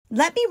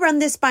Let me run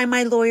this by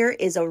my lawyer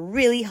is a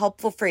really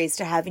helpful phrase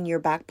to have in your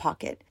back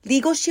pocket.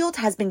 Legal Shield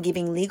has been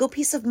giving legal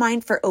peace of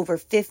mind for over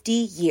 50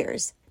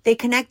 years. They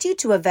connect you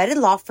to a vetted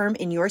law firm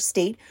in your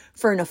state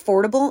for an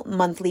affordable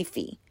monthly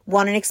fee.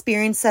 Want an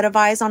experienced set of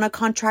eyes on a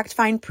contract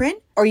fine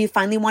print? Or you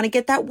finally want to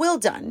get that will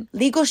done?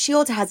 Legal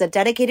Shield has a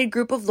dedicated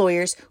group of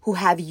lawyers who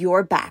have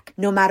your back,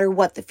 no matter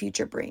what the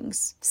future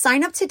brings.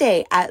 Sign up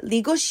today at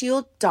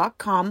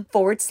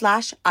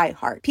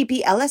LegalShield.com/iHeart.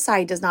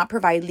 PPLSI does not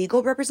provide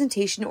legal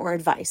representation or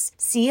advice.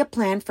 See a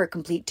plan for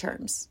complete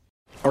terms.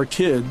 Our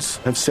kids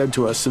have said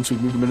to us since we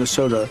moved to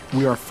Minnesota,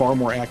 we are far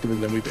more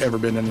active than we've ever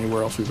been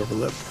anywhere else we've ever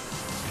lived.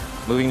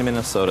 Moving to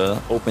Minnesota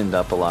opened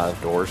up a lot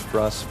of doors for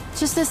us.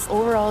 Just this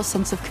overall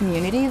sense of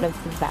community, of the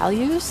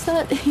values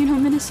that,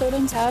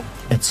 Minnesotans have.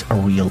 It's a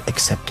real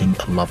accepting,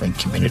 loving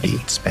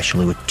community,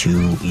 especially with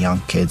 2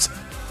 young kids.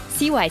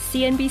 See why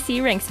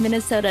CNBC ranks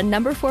Minnesota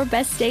number 4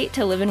 best state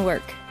to live and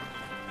work.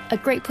 A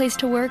great place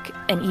to work,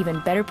 an even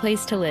better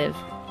place to live.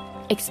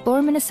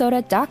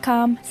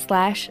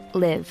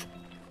 ExploreMinnesota.com/live.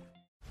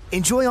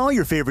 Enjoy all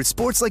your favorite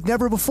sports like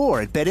never before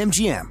at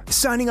BetMGM.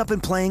 Signing up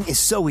and playing is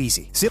so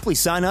easy. Simply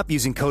sign up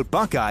using code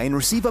Buckeye and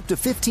receive up to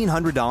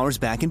 $1,500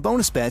 back in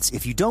bonus bets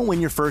if you don't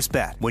win your first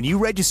bet. When you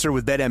register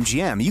with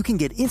BetMGM, you can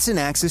get instant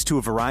access to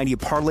a variety of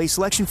parlay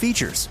selection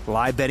features,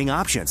 live betting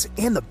options,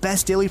 and the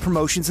best daily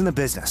promotions in the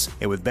business.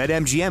 And with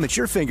BetMGM at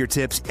your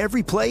fingertips,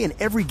 every play and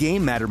every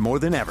game matter more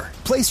than ever.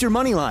 Place your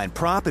moneyline,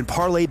 prop, and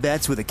parlay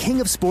bets with the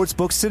king of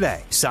sportsbooks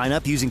today. Sign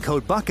up using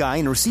code Buckeye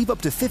and receive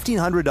up to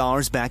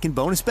 $1,500 back in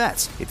bonus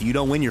bets if you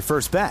don't win your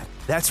first bet.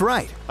 That's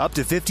right, up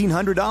to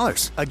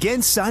 $1,500.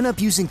 Again, sign up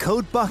using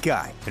code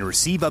Buckeye and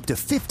receive up to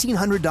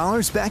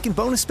 $1,500 back in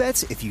bonus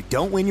bets if you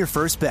don't win your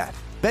first bet.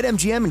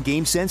 BetMGM and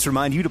GameSense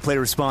remind you to play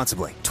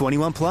responsibly.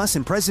 21 plus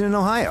and present in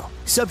Ohio.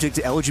 Subject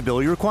to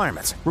eligibility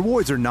requirements.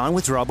 Rewards are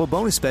non-withdrawable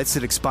bonus bets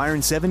that expire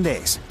in 7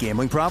 days.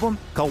 Gambling problem?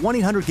 Call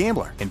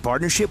 1-800-GAMBLER in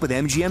partnership with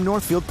MGM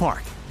Northfield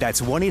Park.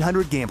 That's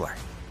 1-800-GAMBLER.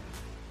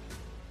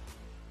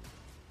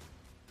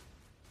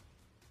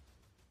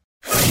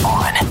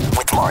 On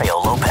with Mario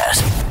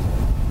Lopez.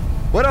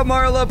 What up,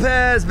 Mario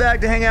Lopez?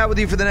 Back to hang out with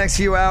you for the next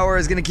few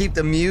hours. Going to keep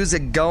the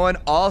music going.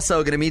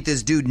 Also going to meet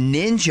this dude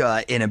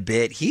Ninja in a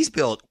bit. He's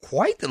built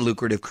quite the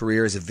lucrative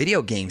career as a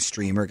video game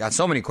streamer. Got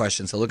so many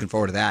questions, so looking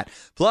forward to that.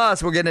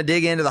 Plus, we're going to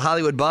dig into the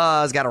Hollywood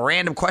buzz. Got a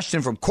random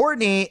question from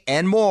Courtney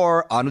and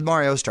more. On with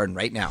Mario, starting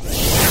right now.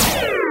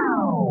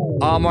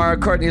 I'm Mario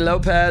Courtney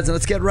Lopez, and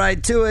let's get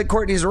right to it.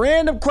 Courtney's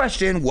random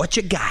question. What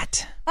you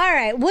got? All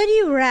right. Would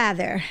you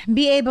rather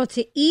be able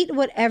to eat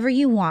whatever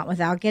you want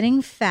without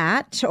getting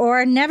fat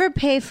or never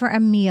pay for a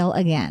meal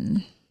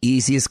again?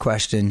 Easiest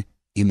question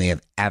you may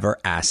have ever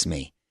asked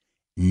me.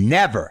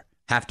 Never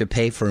have to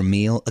pay for a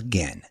meal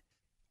again.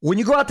 When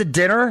you go out to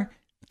dinner,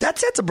 that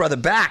sets a brother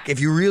back.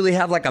 If you really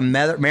have like a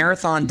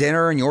marathon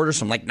dinner and you order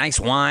some like nice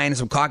wine and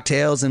some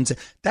cocktails, and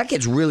that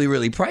gets really,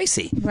 really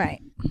pricey.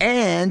 Right.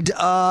 And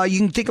you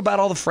can think about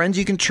all the friends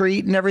you can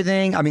treat and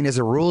everything. I mean, is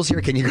there rules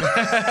here? Can you?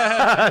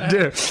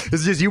 Dude,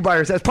 it's just you by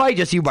yourself. It's probably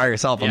just you by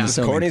yourself. I'm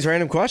assuming. Courtney's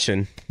random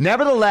question.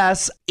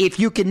 Nevertheless, if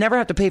you can never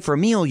have to pay for a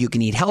meal, you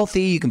can eat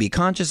healthy. You can be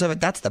conscious of it.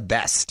 That's the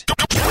best.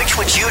 Which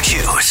would you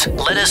choose?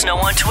 Let us know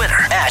on Twitter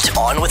at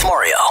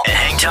OnWithMario. And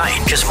hang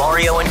tight, because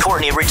Mario and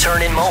Courtney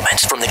return in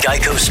moments from the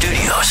Geico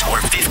Studios,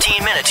 where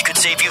 15 minutes could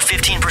save you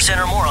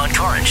 15% or more on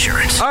car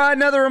insurance. All right,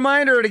 another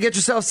reminder to get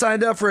yourself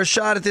signed up for a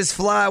shot at this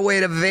flyaway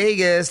to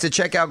Vegas to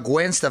check out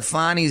Gwen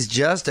Stefani's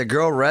Just a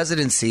Girl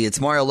residency. It's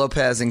Mario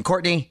Lopez and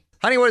Courtney.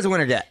 Honey, what does the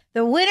winner get?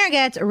 The winner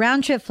gets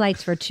round-trip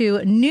flights for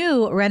 2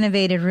 new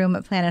renovated room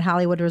at Planet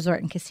Hollywood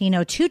Resort and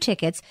Casino, 2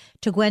 tickets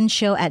to Gwen's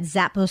show at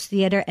Zappos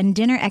Theater, and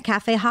dinner at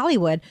Cafe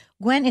Hollywood.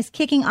 Gwen is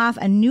kicking off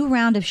a new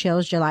round of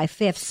shows July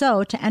 5th.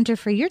 So to enter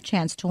for your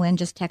chance to win,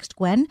 just text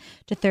Gwen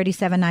to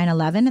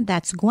 37911.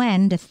 That's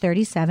Gwen to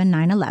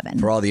 37911.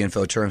 For all the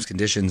info, terms,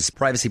 conditions,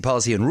 privacy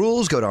policy, and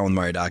rules, go to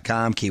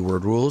onwithmario.com.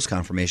 Keyword rules.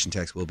 Confirmation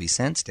text will be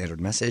sent. Standard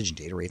message and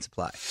data rates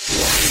apply.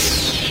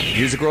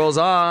 Music rolls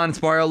on.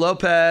 It's Mario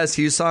Lopez.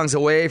 Few songs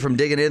away from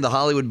digging into the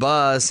Hollywood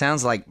buzz.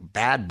 Sounds like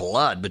Bad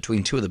Blood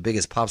between 2 of the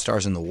biggest pop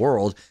stars in the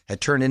world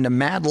had turned into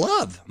Mad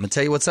Love. I'm going to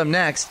tell you what's up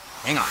next.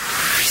 Hang on.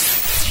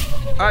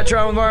 All right,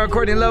 try with Mario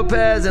Courtney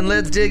Lopez, and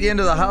let's dig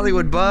into the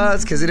Hollywood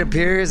buzz, because it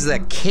appears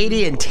that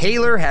Katy and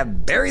Taylor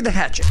have buried the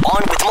hatchet.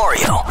 On with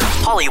Mario,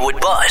 Hollywood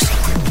buzz.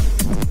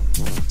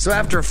 So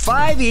after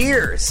 5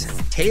 years,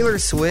 Taylor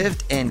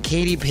Swift and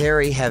Katy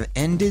Perry have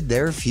ended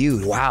their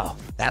feud. Wow,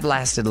 that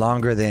lasted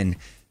longer than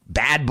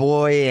Bad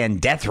Boy and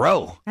Death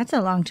Row. That's a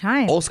long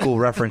time. Old school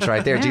reference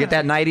right there. Did you get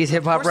that 90s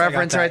hip-hop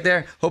reference right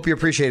there? Hope you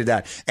appreciated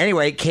that.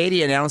 Anyway,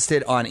 Katy announced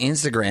it on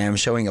Instagram,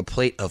 showing a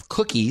plate of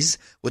cookies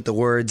with the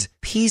words,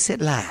 "Peace at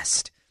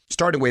last."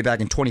 Started way back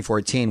in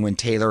 2014 when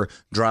Taylor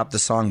dropped the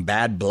song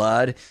Bad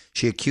Blood.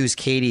 She accused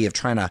Katy of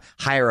trying to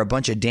hire a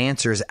bunch of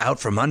dancers out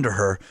from under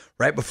her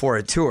right before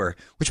a tour,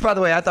 which, by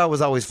the way, I thought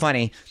was always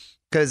funny.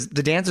 because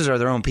the dancers are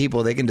their own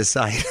people. They can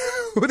decide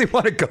who they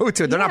want to go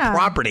to. They're not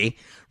property,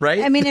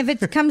 right? I mean, if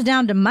it comes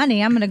down to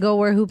money, I'm going to go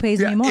where who pays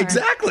me more.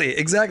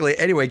 Exactly.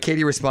 Anyway,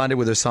 Katie responded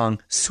with her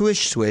song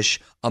Swish Swish,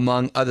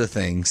 among other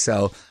things.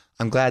 So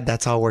I'm glad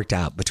that's all worked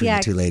out between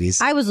the two ladies.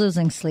 I was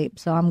losing sleep,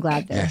 so I'm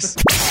glad there. Yes.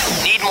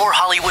 Need more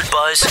Hollywood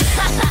buzz?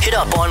 Hit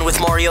up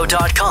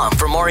onwithmario.com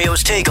for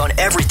Mario's take on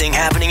everything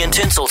happening in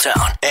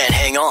Tinseltown. And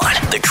hang on,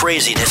 the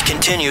craziness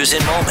continues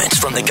in moments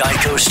from the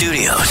Geico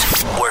Studios,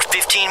 where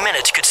 15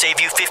 minutes could save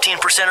you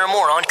 15% or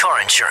more on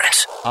car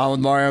insurance. On with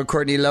Mario,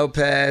 Courtney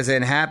Lopez,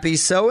 and happy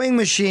Sewing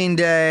Machine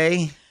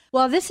Day.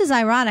 Well, this is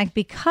ironic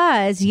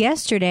because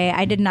yesterday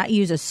I did not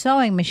use a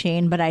sewing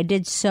machine, but I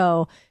did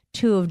sew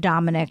 2 of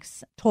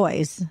Dominic's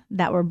toys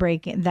that were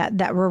breaking,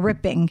 that were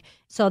ripping.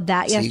 So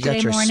yesterday you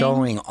got your morning,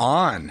 sewing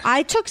on.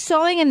 I took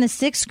sewing in the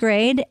 6th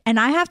grade, and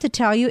I have to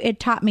tell you, it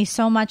taught me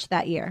so much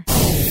that year.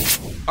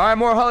 All right,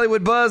 more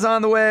Hollywood buzz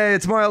on the way.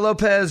 It's Mario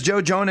Lopez.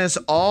 Joe Jonas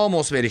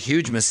almost made a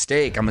huge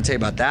mistake. I'm going to tell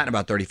you about that in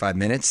about 35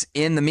 minutes.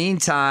 In the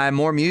meantime,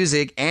 more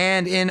music.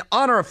 And in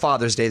honor of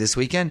Father's Day this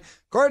weekend,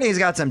 Courtney's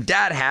got some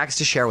dad hacks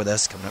to share with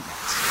us coming up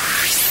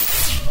next.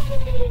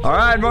 All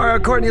right, Mario,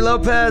 Courtney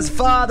Lopez,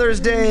 Father's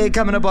Day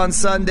coming up on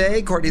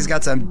Sunday. Courtney's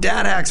got some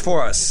dad hacks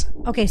for us.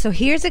 Okay, so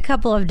here's a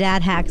couple of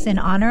dad hacks in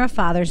honor of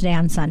Father's Day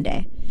on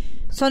Sunday.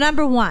 So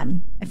number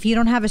 1, if you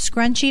don't have a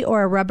scrunchie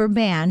or a rubber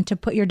band to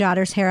put your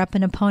daughter's hair up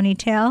in a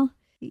ponytail,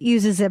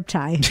 use a zip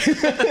tie.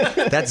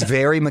 That's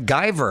very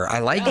MacGyver. I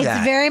like that.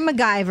 It's very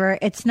MacGyver.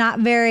 It's not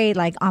very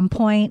on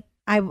point.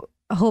 I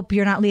hope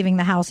you're not leaving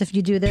the house if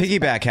you do this.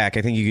 Piggyback hack.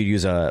 I think you could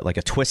use a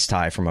twist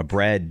tie from a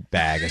bread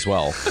bag as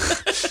well.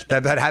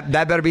 That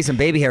better be some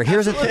baby hair.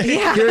 Here's the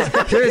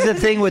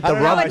thing with the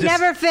rubber. It would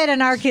never fit in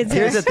our kids'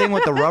 hair. Here's the thing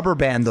with the rubber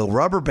band. The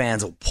rubber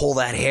bands will pull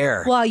that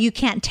hair. Well, you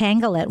can't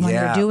tangle it when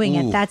you're doing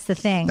it. That's the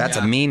thing. That's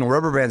a mean.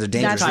 Rubber bands are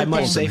dangerous. That's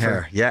Pull some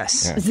hair.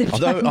 Yes.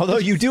 Yeah. Although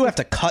you do have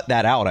to cut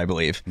that out, I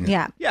believe.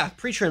 Yeah. Yeah.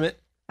 Pre-trim it.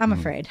 I'm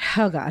afraid.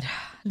 Oh, God.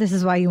 This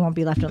is why you won't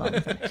be left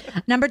alone.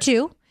 Number 2,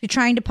 you're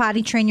trying to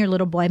potty train your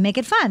little boy. Make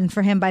it fun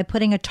for him by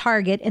putting a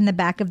target in the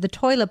back of the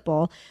toilet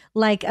bowl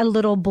like a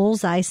little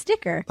bullseye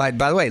sticker. By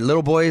the way,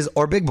 little boys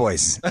or big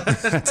boys.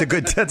 That's a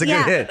good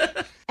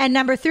hit. And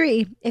number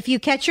 3, if you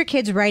catch your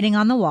kids writing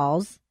on the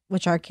walls,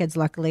 which our kids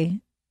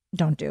luckily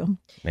don't do,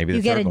 maybe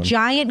you get a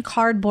giant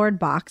cardboard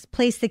box,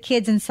 place the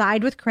kids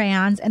inside with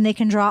crayons, and they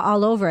can draw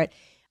all over it.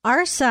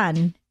 Our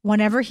son,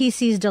 whenever he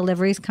sees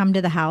deliveries come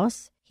to the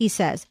house, he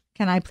says,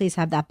 "Can I please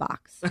have that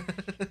box?"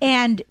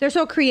 And they're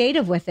so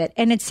creative with it.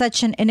 And it's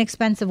such an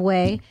inexpensive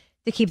way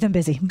to keep them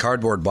busy.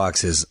 Cardboard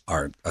boxes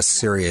are a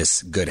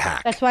serious good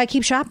hack. That's why I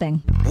keep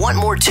shopping. Want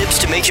more tips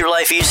to make your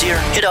life easier?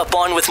 Hit up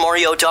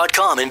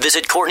onwithmario.com and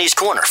visit Courtney's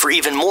Corner for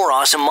even more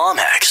awesome mom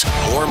hacks.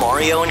 More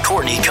Mario and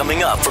Courtney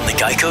coming up from the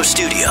Geico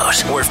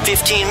Studios, where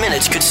 15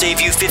 minutes could save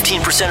you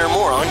 15% or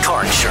more on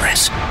car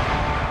insurance.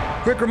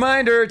 Quick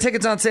reminder,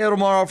 tickets on sale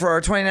tomorrow for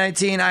our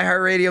 2019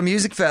 iHeartRadio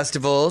Music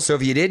Festival. So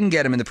if you didn't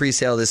get them in the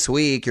pre-sale this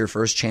week, your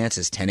first chance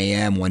is 10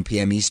 a.m., 1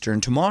 p.m. Eastern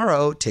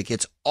tomorrow.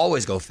 Tickets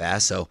always go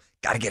fast, so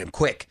got to get them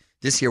quick.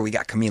 This year we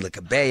got Camila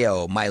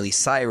Cabello, Miley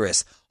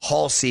Cyrus,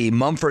 Halsey,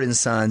 Mumford &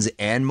 Sons,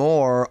 and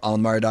more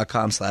on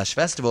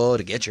Mario.com/festival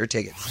to get your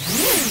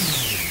tickets.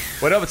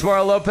 What up, it's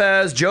Mario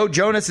Lopez. Joe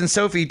Jonas and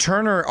Sophie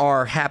Turner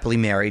are happily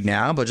married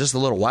now, but just a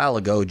little while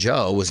ago,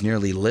 Joe was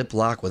nearly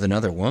lip-locked with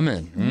another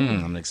woman. I'm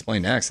going to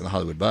explain next in the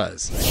Hollywood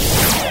Buzz.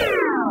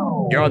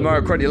 You're on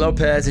Mario, Courtney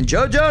Lopez, and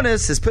Joe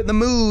Jonas is putting the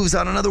moves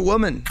on another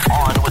woman.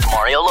 On with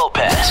Mario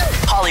Lopez,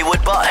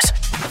 Hollywood Buzz.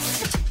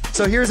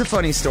 So here's a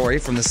funny story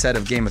from the set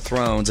of Game of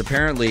Thrones.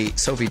 Apparently,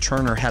 Sophie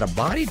Turner had a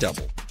body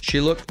double.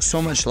 She looked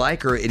so much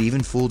like her, it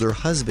even fooled her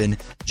husband,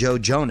 Joe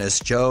Jonas.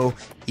 Joe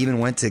even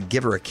went to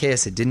give her a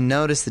kiss and didn't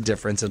notice the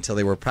difference until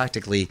they were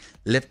practically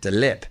lip to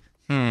lip.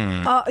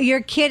 Oh, you're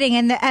kidding.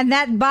 And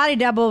that body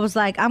double was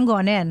like, I'm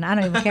going in. I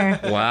don't even care.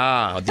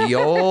 Wow. The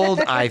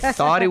old, I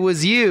thought it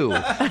was you,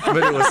 but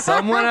it was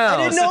someone else.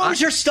 I didn't know it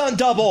was your stunt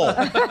double.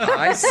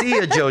 I see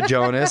you, Joe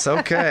Jonas.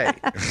 Okay.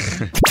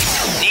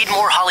 Need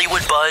more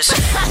Hollywood buzz?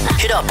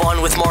 Hit up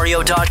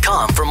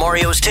onwithmario.com for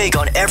Mario's take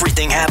on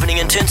everything happening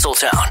in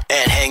Tinseltown.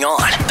 And hang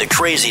on, the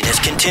craziness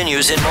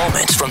continues in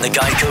moments from the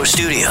Geico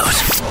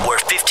Studios, where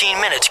 15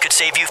 minutes could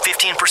save you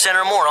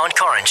 15% or more on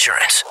car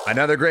insurance.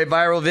 Another great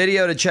viral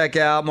video to check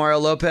out. Mario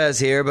Lopez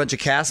here. A bunch of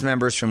cast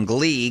members from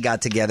Glee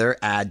got together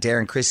at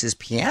Darren Chris's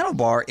Piano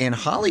Bar in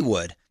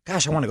Hollywood.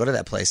 Gosh, I want to go to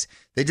that place.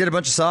 They did a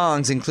bunch of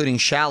songs, including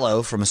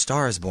Shallow from A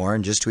Star Is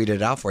Born. Just tweeted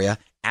it out for you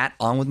at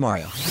On With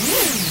Mario.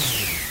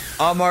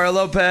 I'm Mario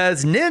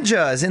Lopez.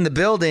 Ninja is in the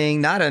building.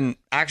 Not an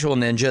actual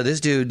ninja. This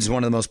dude's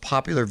one of the most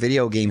popular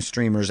video game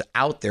streamers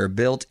out there.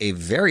 Built a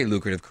very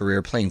lucrative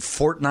career playing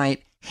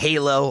Fortnite,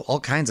 Halo, all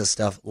kinds of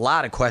stuff. A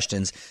lot of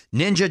questions.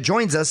 Ninja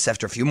joins us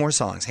after a few more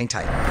songs. Hang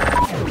tight.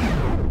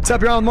 What's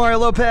What's up, y'all? I'm Mario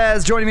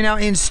Lopez. Joining me now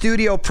in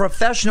studio,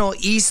 professional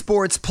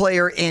esports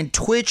player and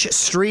Twitch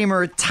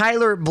streamer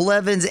Tyler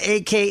Blevins,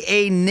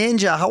 a.k.a.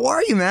 Ninja. How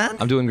are you, man?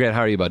 I'm doing great. How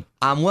are you, bud?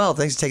 I'm well.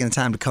 Thanks for taking the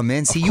time to come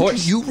in. See,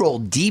 you roll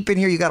deep in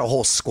here. You got a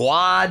whole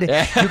squad.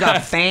 Yeah. You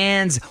got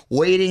fans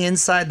waiting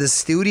inside the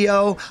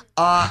studio.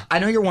 I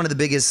know you're one of the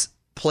biggest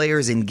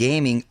players in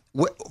gaming.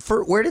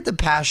 Where did the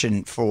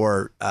passion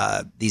for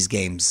these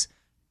games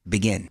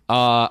begin?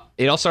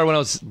 It all started when I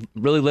was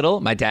really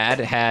little. My dad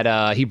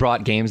had he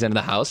brought games into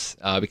the house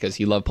because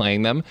he loved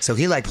playing them. So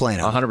he liked playing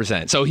them.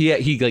 100%. So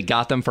he like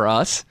got them for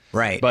us.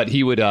 Right. But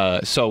he would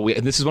this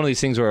is one of these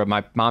things where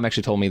my mom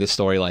actually told me this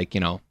story like,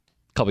 a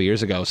couple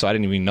years ago, so I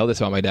didn't even know this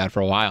about my dad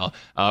for a while.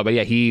 But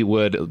yeah, he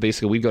would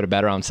basically, we'd go to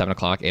bed around 7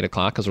 o'clock, 8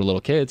 o'clock because we're little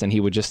kids, and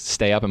he would just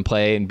stay up and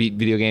play and beat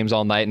video games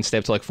all night and stay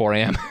up till like 4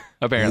 a.m.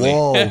 apparently.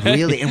 Whoa,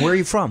 really? And where are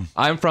you from?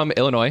 I'm from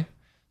Illinois.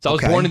 So I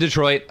was born in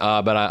Detroit,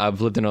 but I've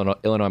lived in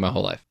Illinois my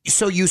whole life.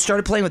 So you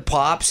started playing with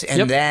Pops,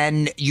 and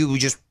then you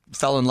just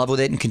fell in love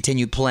with it and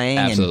continued playing?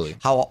 Absolutely.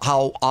 And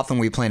how often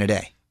were you playing a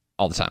day?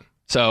 All the time.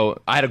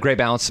 So I had a great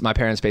balance. My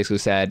parents basically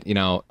said,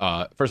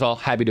 first of all,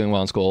 had to be doing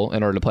well in school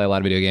in order to play a lot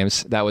of video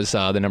games. That was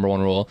the number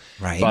one rule.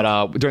 Right.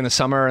 But during the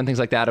summer and things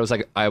like that, it was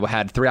like I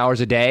had 3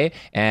 hours a day.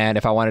 And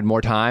if I wanted more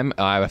time,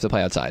 I would have to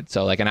play outside.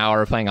 So like an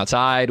hour of playing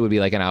outside would be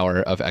like an hour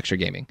of extra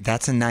gaming.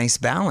 That's a nice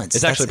balance.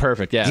 It's actually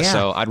perfect. Yeah.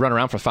 So I'd run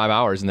around for 5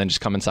 hours and then just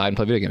come inside and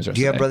play video games.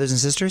 Do you have brothers and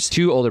sisters?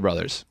 2 older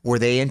brothers. Were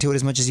they into it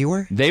as much as you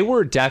were? They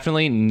were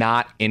definitely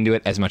not into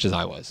it as much as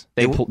I was.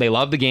 They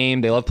loved the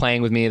game. They loved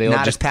playing with me. They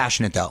not as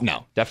passionate though.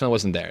 No, definitely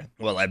wasn't there.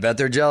 Well, I bet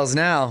they're jealous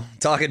now.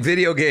 Talking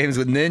video games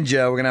with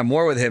Ninja. We're going to have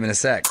more with him in a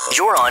sec.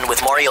 You're on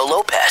with Mario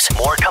Lopez.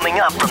 More coming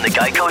up from the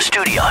Geico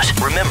Studios.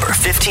 Remember,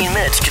 15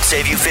 minutes could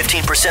save you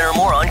 15% or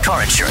more on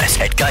car insurance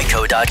at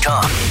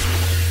geico.com.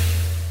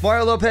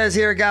 Mario Lopez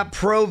here. Got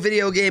pro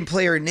video game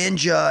player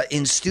Ninja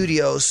in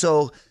studio.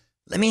 So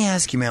let me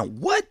ask you, man,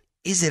 what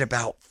is it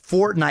about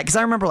Fortnite? Because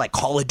I remember like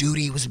Call of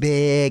Duty was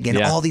big and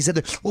all these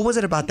other. What was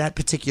it about that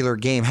particular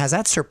game? Has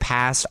that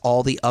surpassed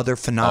all the other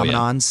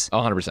phenomenons?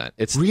 Oh, yeah. 100%.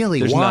 It's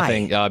really there's why?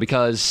 Nothing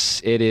because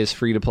it is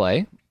free to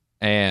play,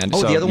 and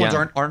the other ones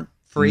aren't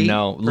free.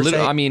 No,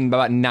 I mean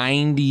about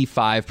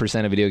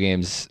 95% of video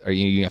games are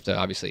you have to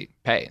obviously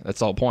pay. That's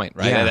the whole point,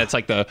 right? Yeah.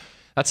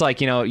 That's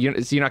like you're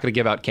not going to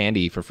give out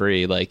candy for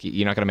free. Like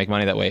you're not going to make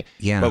money that way.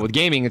 Yeah. But with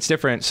gaming, it's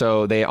different.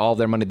 So all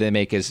their money they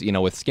make is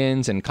with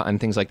skins and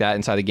things like that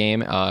inside the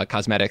game,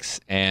 cosmetics,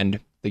 and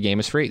the game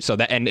is free. So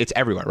and it's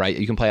everywhere, right?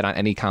 You can play it on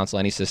any console,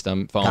 any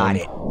system, phone. Got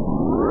it.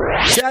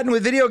 Chatting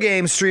with video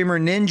game streamer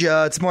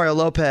Ninja. It's Mario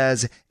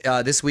Lopez.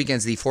 This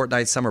weekend's the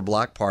Fortnite Summer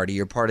Block Party.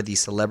 You're part of the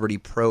Celebrity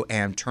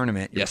Pro-Am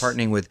Tournament. You're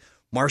partnering with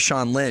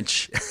Marshawn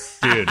Lynch.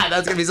 Dude.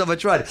 That's going to be so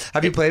much fun.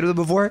 Have you played with him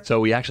before?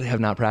 So we actually have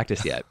not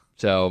practiced yet.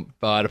 So,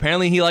 but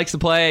apparently he likes to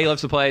play. He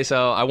loves to play.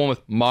 So I won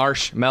with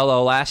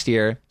Marshmello last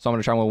year. So I'm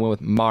going to try and win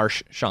with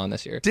Sean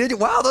this year.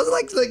 Wow, those are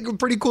like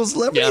pretty cool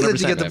celebrities that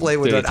you get to play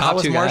with. Dude, How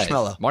was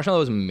Marshmello? Marshmello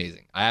was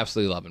amazing. I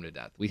absolutely love him to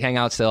death. We hang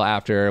out still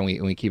after and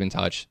we keep in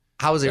touch.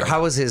 How was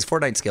his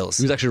Fortnite skills?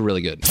 He was actually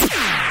really good.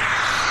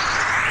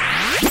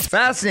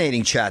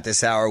 Fascinating chat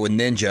this hour with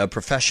Ninja,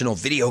 professional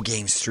video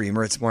game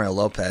streamer. It's Mario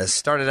Lopez.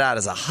 Started out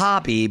as a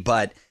hobby,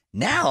 but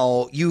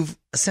now you've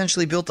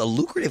essentially built a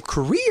lucrative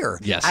career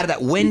out of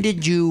that. When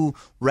did you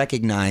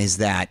recognize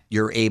that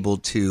you're able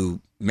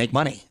to make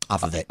money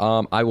off of it?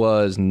 I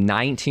was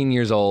 19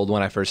 years old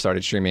when I first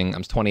started streaming.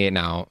 I'm 28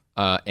 now,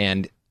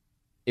 and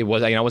it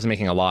was I wasn't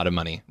making a lot of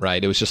money,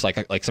 right? It was just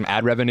like some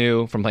ad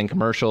revenue from playing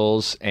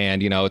commercials,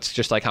 and it's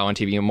just like how on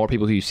TV, more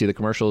people who see the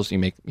commercials, you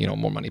make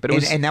more money. But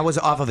and that was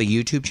off of a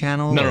YouTube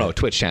channel? No,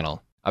 Twitch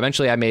channel.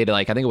 Eventually, I made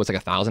I think it was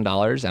like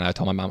 $1,000, and I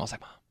told my mom, I was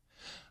like, Mom,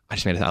 I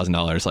just made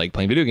 $1,000 like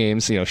playing video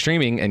games,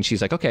 streaming. And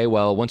she's like, okay,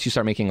 well, once you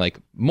start making like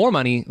more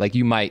money, like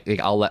you might,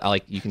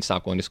 like you can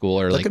stop going to school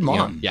or Look at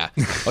Mom. Yeah.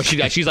 Oh, she's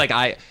like,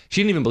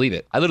 she didn't even believe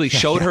it. I literally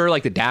showed her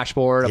like the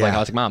dashboard of I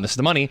was like, Mom, this is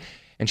the money.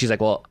 And she's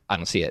like, well, I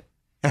don't see it.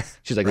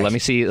 She's like, let me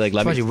see. Like,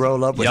 let me. You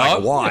roll up with like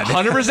a wad.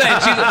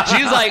 100%.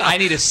 She's like, I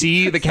need to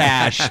see the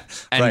cash,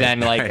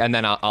 and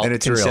then I'll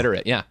consider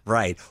it. Yeah.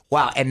 Right.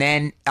 Wow. And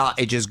then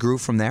it just grew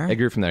from there. It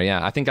grew from there. Yeah.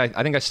 I think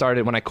I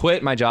started when I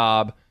quit my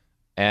job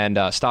and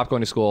stopped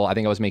going to school. I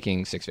think I was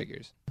making 6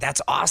 figures.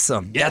 That's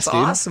awesome. Yes, That's dude.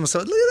 awesome. So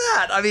look at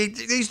that. I mean,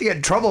 you used to get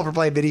in trouble for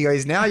playing video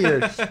games. Now you're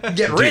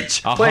getting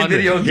rich playing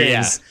video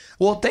games. Yeah.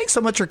 Well, thanks so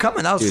much for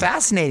coming. That was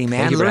fascinating, man.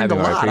 Thank you for Learned a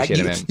having me. I lot. appreciate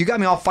it, man. You got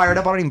me all fired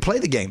up. I don't even play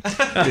the game.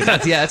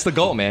 That's the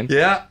goal, man.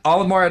 Yeah.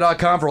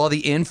 AllWithMario.com for all the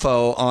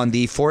info on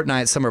the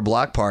Fortnite Summer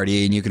Block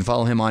Party. And you can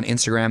follow him on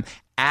Instagram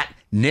at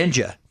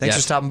Ninja. Thanks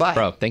for stopping by.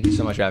 Bro, thank you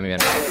so much for having me,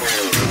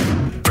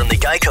 man. From the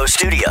Geico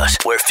Studios,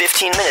 where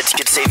 15 minutes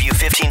could save you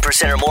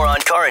 15% or more on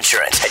car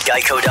insurance at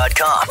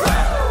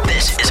geico.com.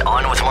 This is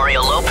On with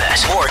Mario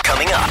Lopez. More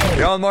coming up.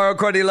 You're on Mario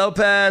Courtney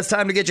Lopez.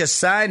 Time to get you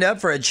signed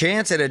up for a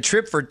chance at a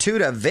trip for 2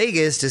 to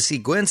Vegas to see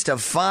Gwen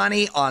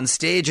Stefani on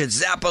stage at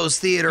Zappos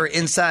Theater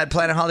inside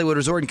Planet Hollywood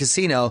Resort and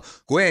Casino.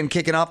 Gwen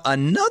kicking off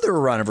another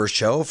run of her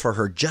show for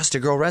her Just a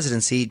Girl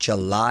residency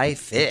July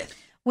 5th.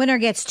 Winner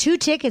gets 2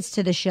 tickets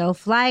to the show,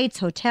 flights,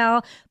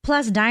 hotel,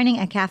 plus dining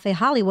at Cafe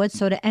Hollywood.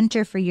 So to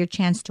enter for your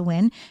chance to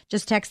win,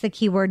 just text the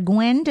keyword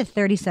Gwen to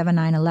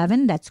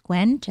 37911. That's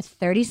Gwen to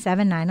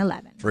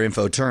 37911. For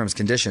info, terms,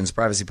 conditions,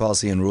 privacy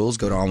policy, and rules,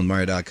 go to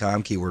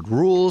onwithmario.com. Keyword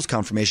rules.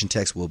 Confirmation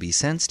text will be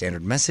sent.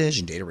 Standard message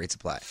and data rates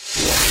apply.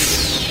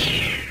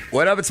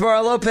 What up? It's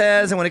Mario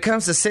Lopez. And when it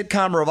comes to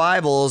sitcom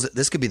revivals,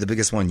 this could be the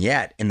biggest one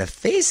yet. And the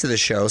face of the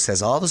show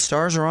says all the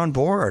stars are on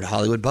board.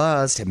 Hollywood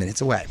Buzz, 10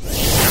 minutes away.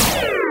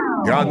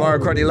 You're on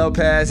Mario Courtney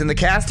Lopez, and the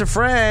cast of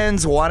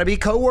Friends want to be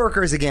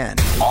co-workers again.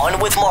 On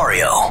with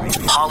Mario,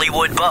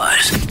 Hollywood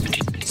Buzz.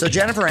 So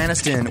Jennifer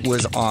Aniston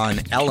was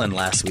on Ellen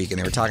last week, and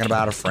they were talking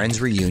about a Friends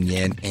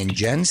reunion, and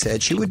Jen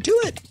said she would do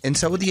it, and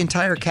so would the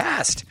entire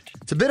cast.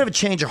 It's a bit of a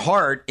change of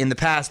heart. In the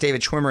past,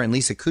 David Schwimmer and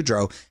Lisa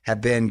Kudrow have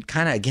been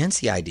kind of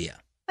against the idea.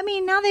 I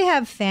mean, now they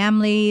have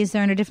families.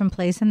 They're in a different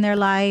place in their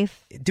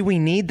life. Do we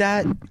need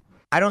that?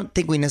 I don't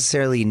think we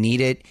necessarily need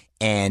it,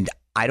 and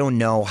I don't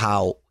know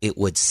how it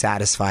would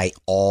satisfy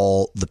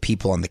all the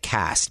people on the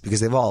cast because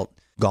they've all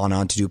gone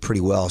on to do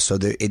pretty well. So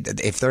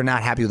if they're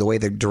not happy with the way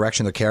the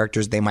direction of the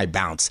characters, they might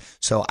bounce.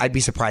 So I'd be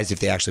surprised if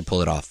they actually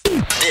pull it off.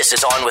 This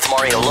is On with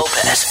Mario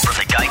Lopez from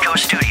the Geico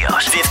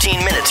Studios.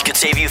 15 minutes could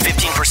save you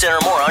 15%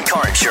 or more on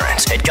car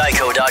insurance at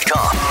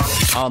geico.com.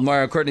 I'm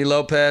Mario Courtney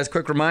Lopez.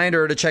 Quick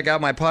reminder to check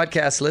out my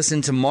podcast,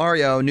 Listen to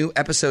Mario. New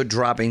episode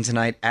dropping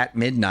tonight at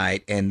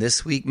midnight. And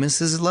this week,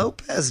 Mrs.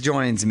 Lopez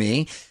joins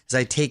me as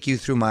I take you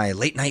through my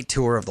late night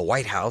tour of the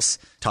White House,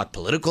 talk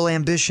political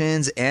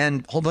ambitions,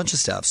 and a whole bunch of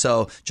stuff.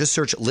 So just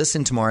search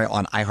Listen to Mario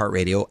on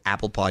iHeartRadio,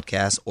 Apple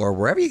Podcasts, or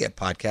wherever you get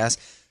podcasts.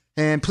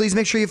 And please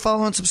make sure you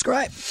follow and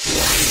subscribe.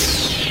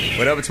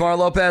 What up, it's Mario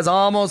Lopez.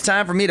 Almost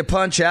time for me to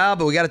punch out,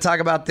 but we got to talk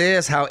about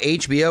this, how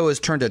HBO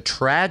has turned a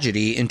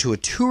tragedy into a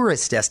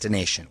tourist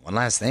destination. One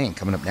last thing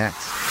coming up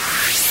next.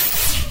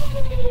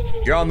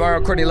 You're on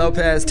Mario Courtney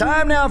Lopez.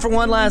 Time now for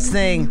one last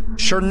thing.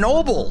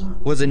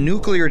 Chernobyl was a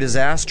nuclear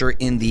disaster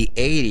in the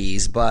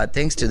 80s, but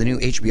thanks to the new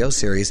HBO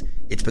series,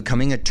 it's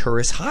becoming a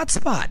tourist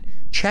hotspot.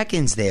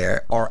 Check-ins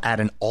there are at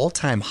an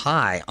all-time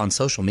high on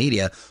social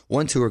media.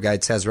 One tour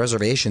guide says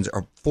reservations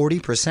are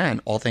 40%,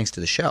 all thanks to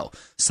the show.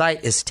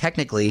 Site is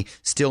technically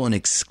still an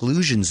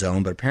exclusion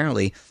zone, but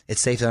apparently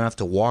it's safe enough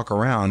to walk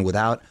around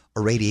without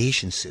a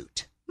radiation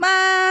suit.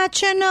 My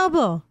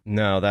Chernobyl.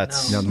 No,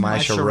 that's no, my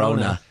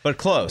Sharona. But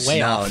close.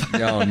 No.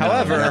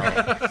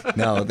 However,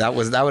 no, that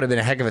would have been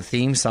a heck of a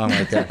theme song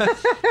right there.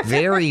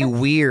 Very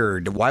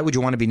weird. Why would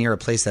you want to be near a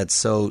place that's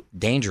so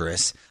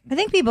dangerous? I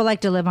think people like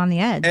to live on the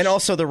edge. And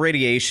also the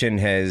radiation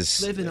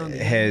has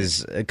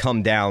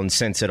come down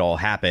since it all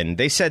happened.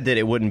 They said that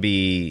it wouldn't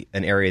be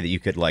an area that you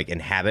could like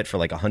inhabit for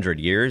like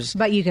 100 years.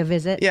 But you could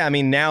visit. Yeah, I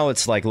mean, now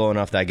it's like low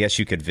enough that I guess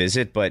you could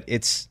visit, but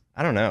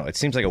I don't know. It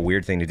seems like a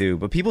weird thing to do.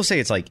 But people say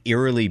it's like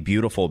eerily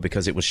beautiful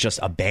because it was just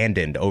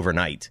abandoned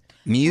overnight.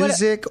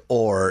 Music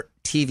or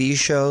TV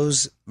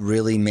shows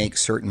really make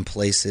certain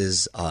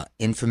places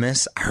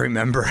infamous. I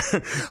remember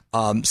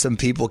some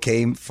people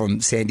came from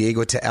San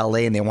Diego to LA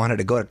and they wanted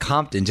to go to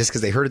Compton just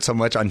because they heard it so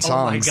much on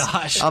songs. Oh my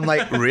gosh. I'm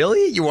like,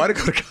 really? You want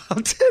to go to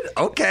Compton?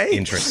 Okay.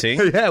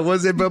 Interesting. Yeah,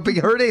 was it? But we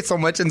heard it so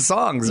much in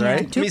songs,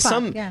 right? Tupac, I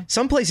mean,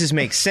 some places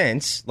make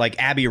sense, like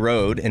Abbey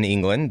Road in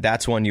England.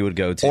 That's one you would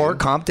go to. Or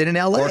Compton in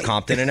LA.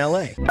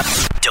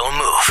 Don't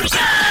move.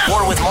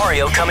 More with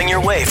Mario coming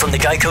your way from the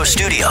Geico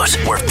Studios,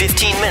 where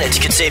 15 minutes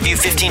could save you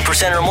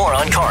 15% or more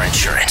on car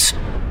insurance.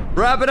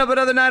 Wrapping up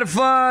another night of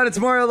fun. It's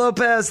Mario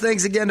Lopez.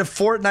 Thanks again to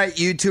Fortnite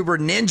YouTuber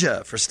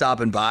Ninja for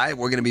stopping by.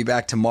 We're going to be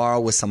back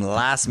tomorrow with some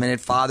last-minute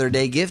Father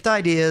Day gift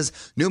ideas,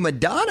 new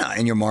Madonna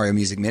in your Mario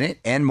Music Minute,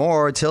 and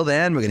more. Till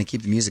then, we're going to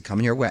keep the music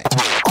coming your way.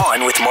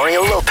 On with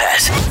Mario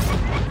Lopez.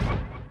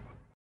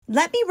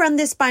 Let me run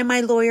this by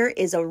my lawyer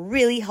is a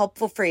really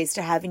helpful phrase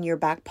to have in your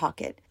back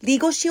pocket.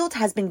 Legal Shield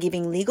has been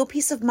giving legal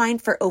peace of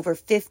mind for over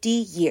 50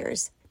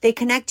 years. They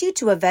connect you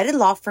to a vetted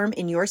law firm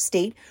in your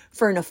state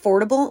for an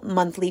affordable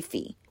monthly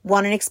fee.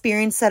 Want an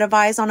experienced set of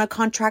eyes on a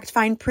contract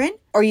fine print?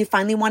 Or you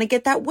finally want to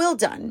get that will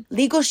done?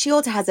 Legal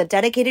Shield has a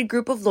dedicated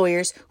group of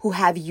lawyers who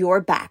have your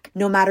back,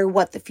 no matter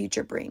what the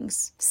future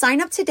brings. Sign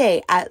up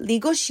today at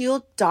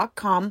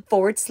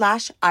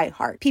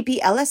LegalShield.com/iHeart.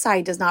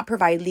 PPLSI does not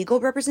provide legal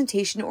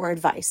representation or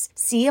advice.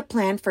 See a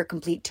plan for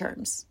complete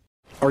terms.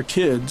 Our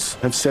kids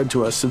have said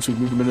to us since we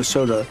moved to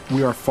Minnesota,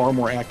 we are far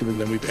more active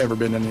than we've ever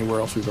been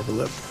anywhere else we've ever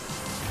lived.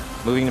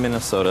 Moving to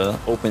Minnesota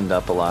opened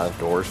up a lot of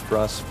doors for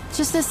us.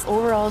 Just this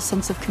overall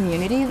sense of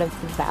community, of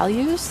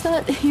values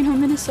that,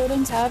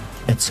 Minnesotans have.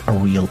 It's a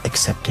real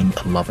accepting,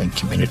 loving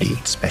community,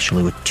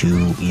 especially with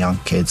 2 young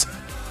kids.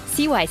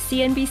 See why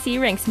CNBC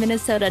ranks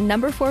Minnesota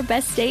 #4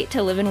 best state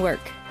to live and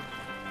work.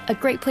 A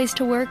great place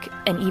to work,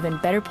 an even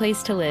better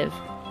place to live.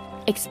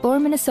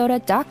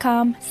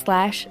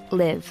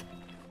 ExploreMinnesota.com/live.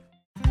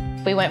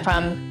 We went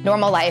from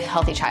normal life,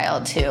 healthy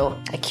child to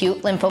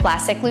acute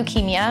lymphoblastic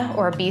leukemia,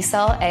 or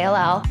B-cell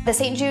ALL. The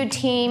St. Jude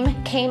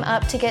team came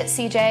up to get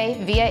CJ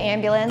via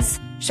ambulance.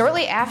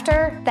 Shortly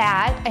after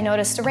that, I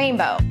noticed a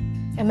rainbow.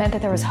 It meant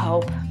that there was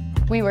hope.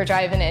 We were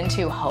driving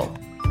into hope.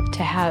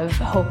 To have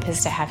hope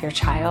is to have your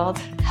child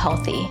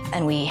healthy,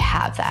 and we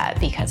have that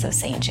because of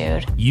St.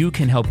 Jude. You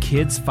can help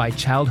kids fight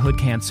childhood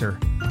cancer.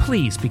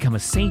 Please become a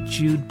St.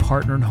 Jude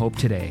Partner in Hope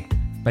today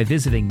by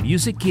visiting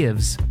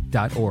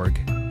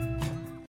musicgives.org.